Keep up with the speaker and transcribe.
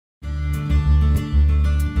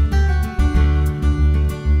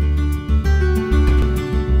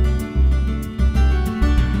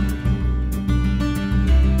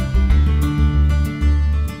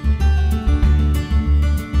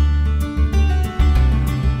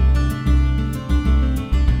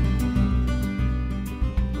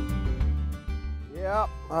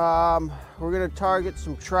we're gonna target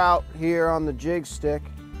some trout here on the jig stick.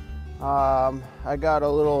 I got a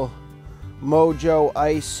little Mojo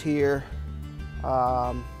ice here,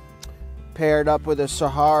 paired up with a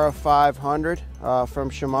Sahara 500 from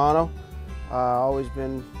Shimano. Always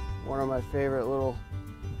been one of my favorite little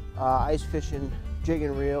ice fishing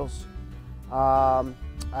jigging reels.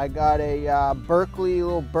 I got a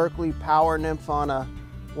little Berkeley Power Nymph on a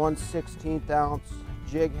 1/16 ounce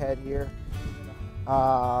jig head here.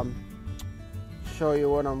 Show you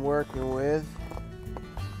what I'm working with.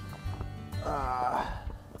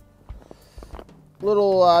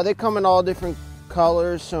 They come in all different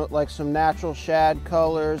colors, so like some natural shad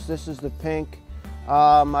colors. This is the pink.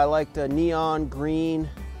 I like the neon green,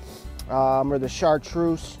 or the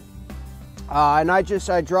chartreuse. And I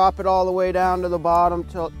drop it all the way down to the bottom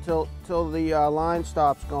till the line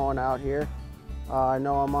stops going out here. I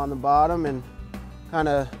know I'm on the bottom, and kind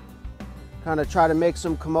of try to make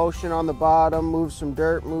some commotion on the bottom, move some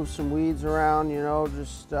dirt, move some weeds around, you know,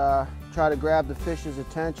 just try to grab the fish's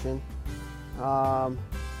attention.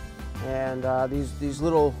 These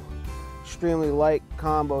little extremely light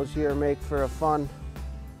combos here make for a fun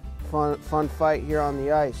fight here on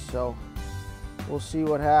the ice. So we'll see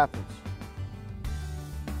what happens.